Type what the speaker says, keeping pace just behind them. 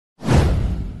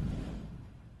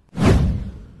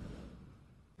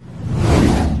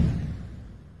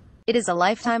It is a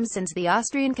lifetime since the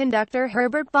Austrian conductor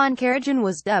Herbert von Karajan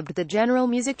was dubbed the General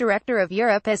Music Director of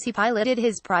Europe as he piloted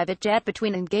his private jet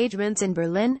between engagements in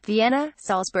Berlin, Vienna,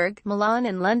 Salzburg, Milan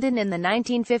and London in the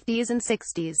 1950s and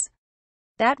 60s.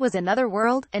 That was another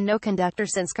world, and no conductor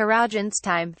since Karajan's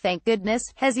time, thank goodness,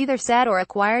 has either sat or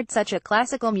acquired such a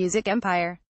classical music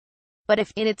empire. But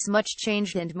if, in its much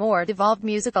changed and more devolved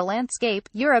musical landscape,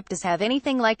 Europe does have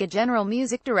anything like a general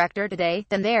music director today,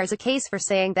 then there's a case for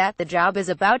saying that the job is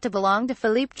about to belong to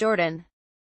Philippe Jordan.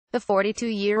 The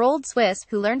 42-year-old Swiss,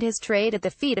 who learned his trade at the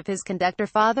feet of his conductor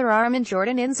father Armand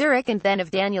Jordan in Zurich and then of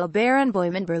Daniel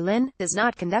Barenboim in Berlin, does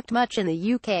not conduct much in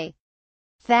the UK.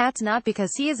 That's not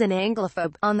because he is an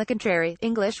Anglophobe. On the contrary,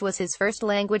 English was his first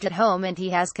language at home and he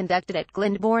has conducted at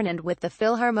Glyndebourne and with the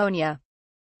Philharmonia.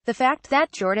 The fact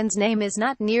that Jordan's name is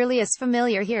not nearly as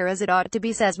familiar here as it ought to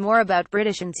be says more about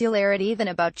British insularity than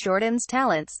about Jordan's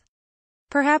talents.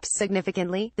 Perhaps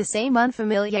significantly, the same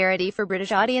unfamiliarity for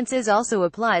British audiences also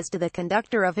applies to the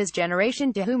conductor of his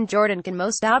generation to whom Jordan can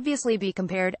most obviously be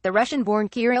compared, the Russian-born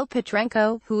Kirill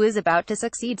Petrenko, who is about to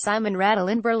succeed Simon Rattle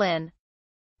in Berlin.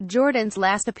 Jordan's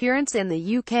last appearance in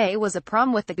the UK was a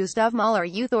prom with the Gustav Mahler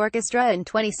Youth Orchestra in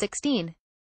 2016.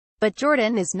 But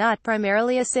Jordan is not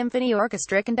primarily a symphony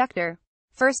orchestra conductor.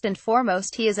 First and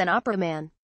foremost, he is an opera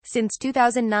man. Since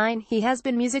 2009, he has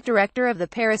been music director of the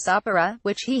Paris Opera,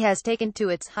 which he has taken to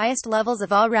its highest levels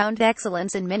of all-round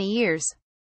excellence in many years.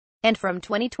 And from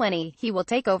 2020, he will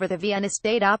take over the Vienna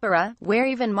State Opera, where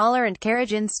even Mahler and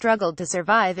Karajan struggled to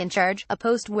survive in charge, a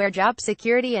post where job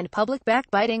security and public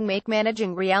backbiting make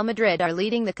managing Real Madrid or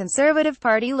leading the Conservative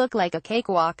Party look like a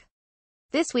cakewalk.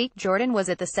 This week, Jordan was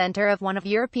at the center of one of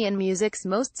European music's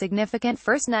most significant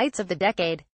first nights of the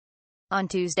decade. On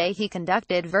Tuesday he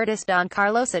conducted Verdi's Don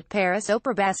Carlos at Paris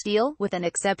Opera Bastille, with an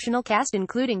exceptional cast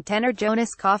including tenor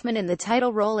Jonas Kaufmann in the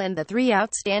title role and the three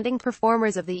outstanding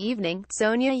performers of the evening,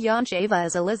 Sonia Yoncheva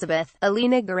as Elizabeth,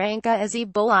 Alina Garanka as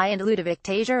Ebolai and Ludovic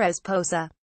Tager as Posa.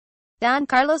 Don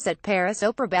Carlos at Paris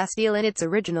Opera Bastille in its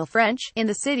original French, in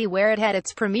the city where it had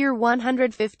its premiere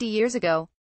 150 years ago.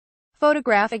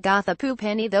 Photograph Agatha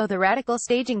Puppenny. Though the radical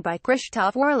staging by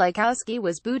Krzysztof Warlikowski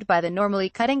was booed by the normally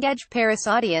cutting-edge Paris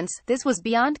audience, this was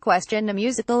beyond question a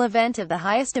musical event of the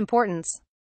highest importance.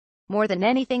 More than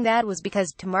anything that was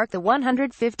because, to mark the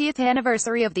 150th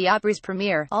anniversary of the opera's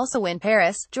premiere, also in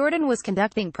Paris, Jordan was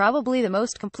conducting probably the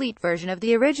most complete version of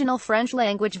the original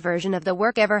French-language version of the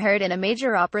work ever heard in a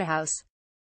major opera house.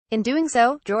 In doing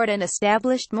so, Jordan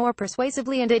established more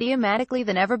persuasively and idiomatically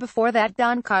than ever before that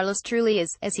Don Carlos truly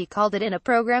is, as he called it in a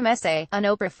program essay, un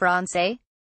opéra français.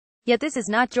 Yet this is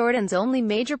not Jordan's only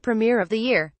major premiere of the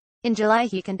year. In July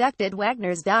he conducted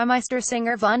Wagner's Der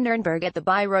Meistersinger von Nürnberg at the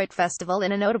Bayreuth Festival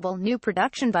in a notable new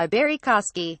production by Barry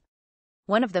Kosky.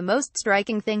 One of the most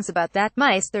striking things about that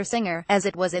Meistersinger, as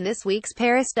it was in this week's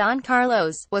Paris Don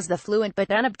Carlos, was the fluent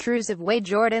but unobtrusive way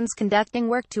Jordan's conducting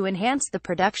worked to enhance the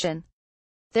production.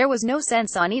 There was no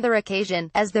sense on either occasion,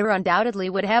 as there undoubtedly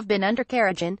would have been under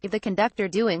Karajan, of the conductor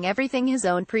doing everything his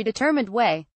own predetermined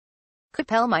way.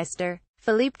 Kapellmeister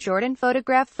Philippe Jordan.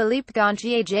 Photograph Philippe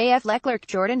Gontier. J.F. Leclerc.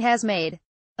 Jordan has made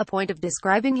a point of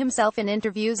describing himself in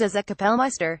interviews as a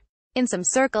Kapellmeister. In some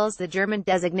circles the German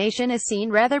designation is seen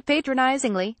rather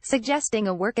patronizingly, suggesting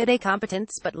a workaday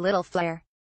competence but little flair.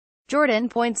 Jordan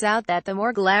points out that the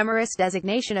more glamorous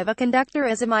designation of a conductor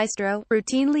as a maestro,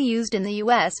 routinely used in the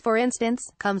U.S. for instance,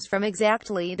 comes from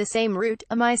exactly the same root,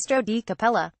 a maestro di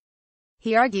cappella.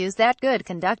 He argues that good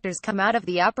conductors come out of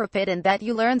the opera pit and that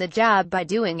you learn the job by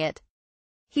doing it.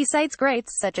 He cites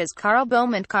greats such as Karl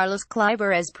Böhm and Carlos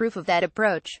Kleiber as proof of that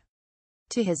approach.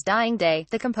 To his dying day,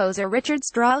 the composer Richard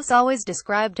Strauss always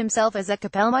described himself as a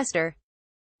Kapellmeister.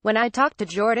 When I talked to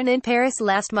Jordan in Paris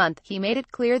last month, he made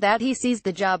it clear that he sees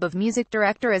the job of music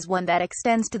director as one that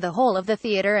extends to the whole of the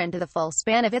theater and to the full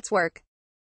span of its work.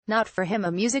 Not for him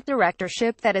a music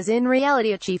directorship that is in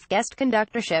reality a chief guest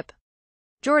conductorship.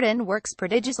 Jordan works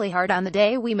prodigiously hard. On the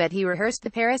day we met he rehearsed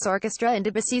the Paris Orchestra in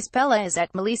Debussy's Pelléas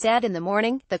at Mélisande in the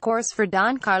morning, the chorus for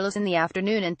Don Carlos in the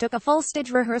afternoon and took a full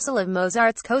stage rehearsal of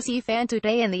Mozart's Così fan tutte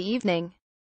in the evening.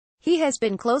 He has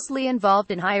been closely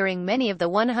involved in hiring many of the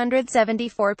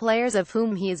 174 players of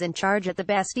whom he is in charge at the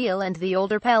Bastille and the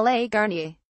older Palais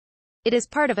Garnier. It is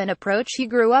part of an approach he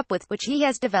grew up with, which he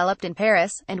has developed in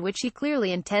Paris, and which he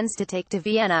clearly intends to take to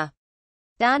Vienna.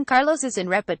 Don Carlos is in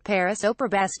rep at Paris Opera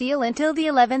Bastille until the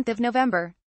 11th of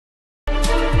November.